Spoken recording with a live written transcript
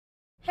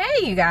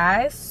Hey you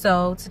guys,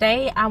 so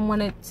today I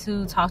wanted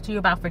to talk to you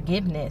about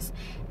forgiveness,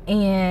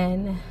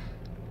 and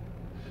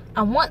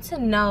I want to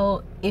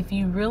know if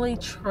you really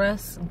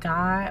trust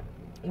God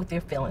with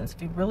your feelings,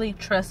 if you really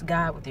trust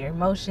God with your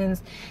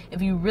emotions,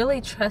 if you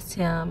really trust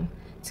Him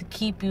to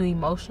keep you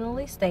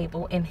emotionally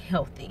stable and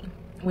healthy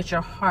with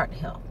your heart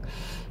health.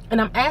 And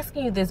I'm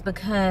asking you this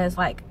because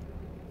like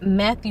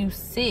Matthew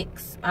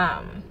 6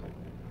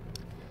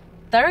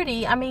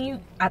 30,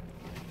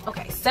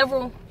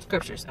 several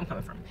scriptures I'm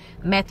coming from.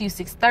 Matthew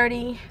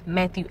 6:30,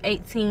 Matthew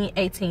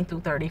 18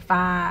 through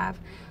 35,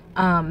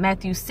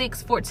 Matthew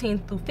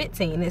 6:14 through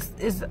 15.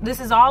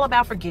 This is all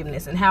about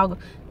forgiveness and how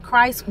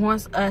Christ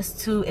wants us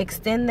to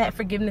extend that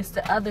forgiveness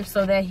to others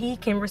so that He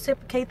can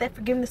reciprocate that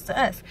forgiveness to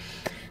us.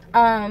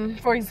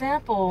 For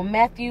example,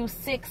 Matthew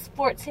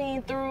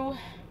 6:14 through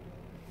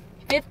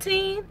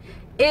 15,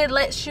 it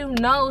lets you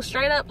know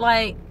straight up,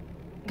 like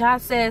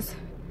God says,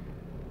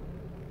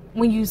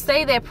 when you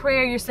say that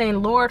prayer, you're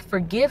saying, Lord,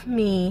 forgive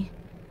me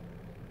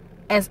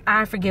as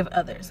I forgive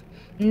others.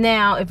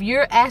 Now, if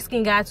you're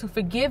asking God to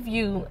forgive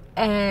you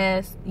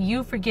as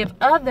you forgive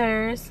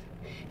others,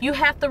 you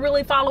have to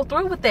really follow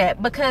through with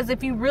that. Because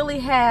if you really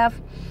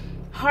have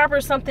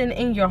harbored something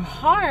in your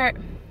heart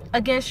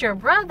against your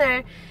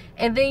brother,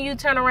 and then you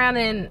turn around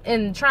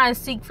and try and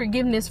seek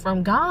forgiveness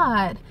from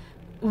God,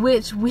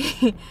 which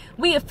we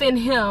offend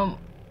Him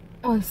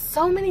on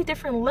so many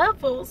different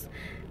levels,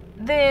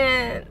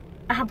 then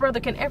our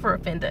brother can ever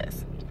offend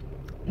us.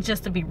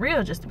 Just to be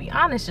real, just to be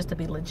honest, just to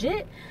be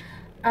legit.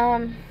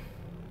 How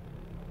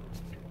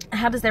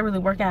does that really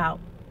work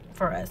out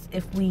for us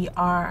if we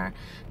are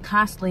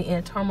constantly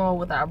in turmoil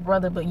with our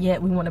brother, but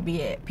yet we want to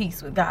be at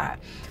peace with God,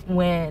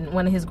 when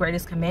one of His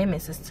greatest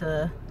commandments is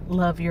to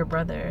love your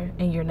brother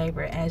and your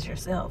neighbor as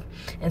yourself?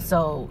 And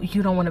so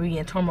you don't want to be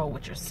in turmoil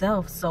with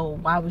yourself, so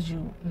why would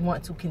you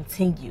want to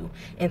continue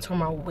in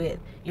turmoil with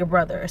your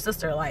brother or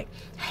sister? Like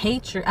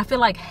hatred, I feel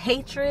like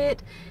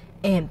hatred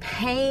and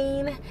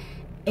pain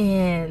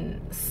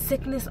and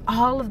sickness,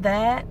 all of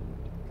that,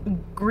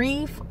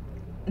 grief,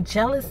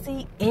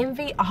 jealousy,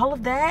 envy, all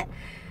of that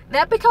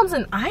becomes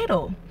an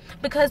idol.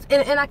 Because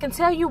and I can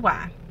tell you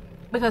why.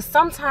 Because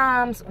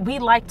sometimes we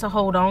like to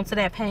hold on to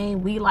that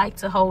pain, we like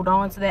to hold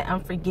on to that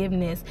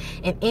unforgiveness,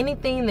 and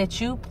anything that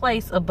you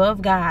place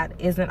above God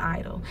is an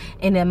idol.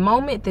 In the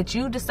moment that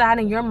you decide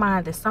in your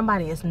mind that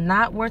somebody is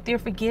not worth your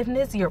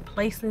forgiveness, you're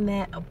placing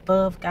that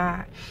above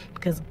God.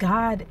 Because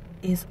God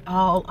is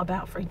all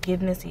about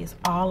forgiveness. He is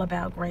all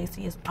about grace.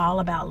 He is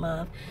all about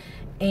love.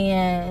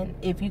 And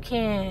if you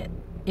can't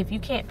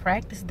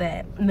practice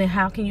that, then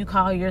how can you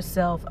call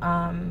yourself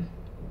a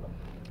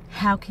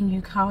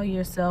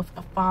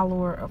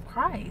follower of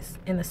Christ,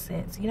 in a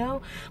sense? You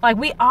know, like,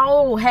 we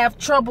all have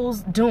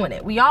troubles doing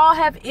it. We all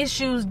have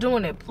issues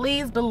doing it.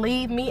 Please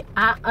believe me,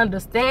 I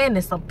understand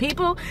there's some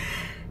people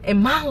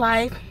in my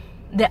life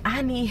that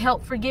I need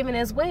help forgiving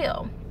as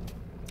well.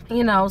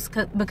 You know,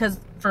 because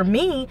for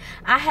me,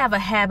 I have a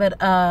habit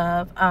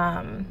of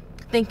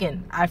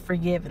thinking I've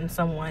forgiven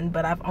someone,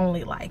 but I've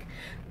only like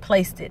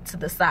placed it to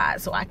the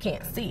side so I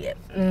can't see it.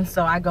 And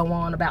so I go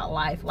on about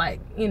life like,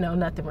 you know,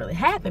 nothing really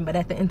happened. But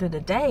at the end of the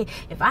day,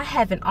 if I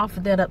haven't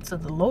offered that up to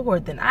the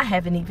Lord, then I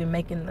haven't even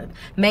made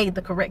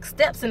the correct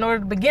steps in order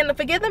to begin to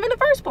forgive them in the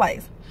first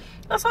place.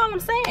 That's all I'm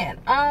saying.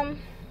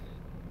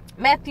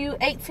 Matthew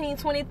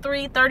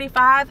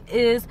 18:23-35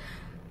 is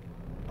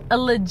a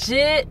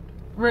legit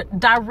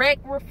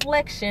direct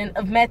reflection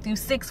of Matthew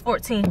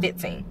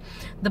 6:14-15.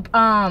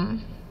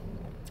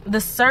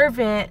 The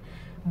servant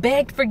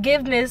begged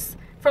forgiveness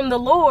from the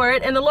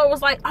Lord, and the Lord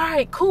was like, all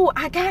right, cool,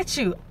 I got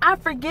you, I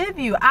forgive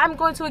you, I'm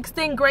going to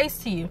extend grace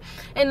to you.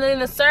 And then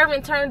the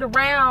servant turned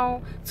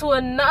around to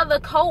another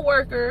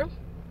co-worker,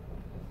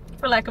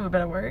 for lack of a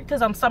better word,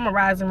 because I'm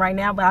summarizing right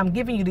now, but I'm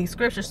giving you these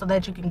scriptures so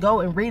that you can go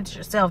and read it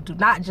yourself. Do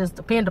not just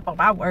depend upon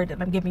my word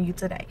that I'm giving you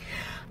today.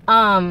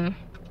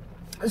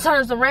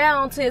 Turns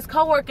around to his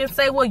coworker and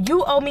say, well,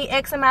 you owe me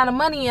X amount of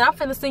money and I'm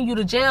finna send you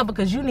to jail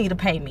because you need to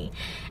pay me.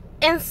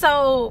 And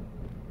so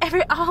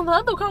all the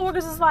other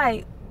coworkers is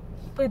like,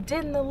 but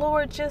didn't the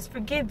Lord just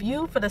forgive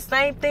you for the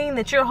same thing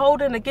that you're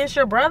holding against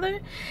your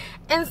brother?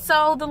 And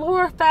so the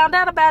Lord found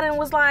out about it and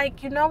was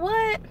like, you know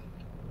what?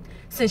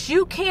 Since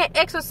you can't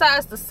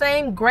exercise the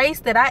same grace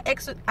that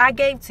I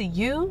gave to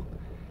you,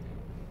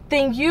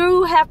 then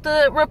you have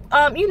to,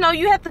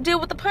 you have to deal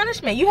with the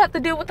punishment. You have to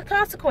deal with the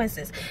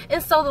consequences.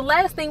 And so the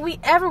last thing we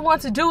ever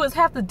want to do is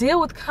have to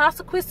deal with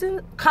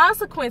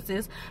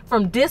consequences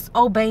from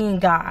disobeying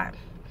God.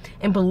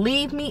 And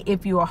believe me,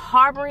 if you are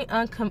harboring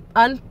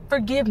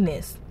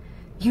unforgiveness,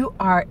 you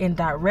are in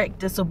direct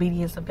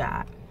disobedience of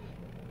God.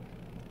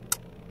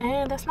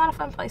 And that's not a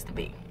fun place to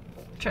be.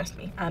 Trust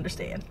me, I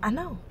understand. I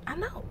know.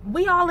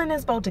 We all in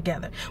this boat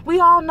together. We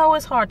all know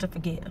it's hard to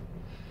forgive.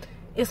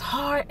 It's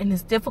hard and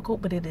it's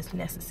difficult, but it is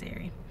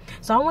necessary.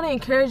 So I want to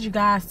encourage you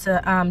guys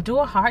to do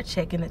a heart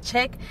check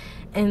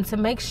and to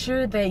make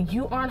sure that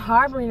you aren't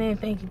harboring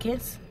anything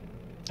against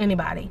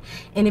anybody.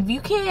 And if you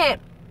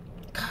can't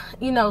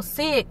you know,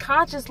 see it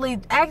consciously,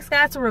 ask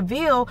God to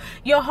reveal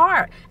your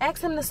heart.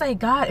 Ask him to say,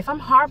 God, if I'm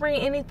harboring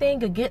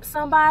anything against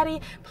somebody,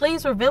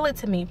 please reveal it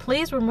to me.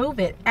 Please remove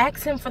it.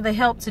 Ask him for the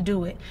help to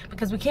do it,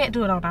 because we can't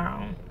do it on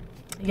our own.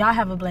 Y'all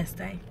have a blessed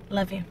day.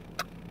 Love you.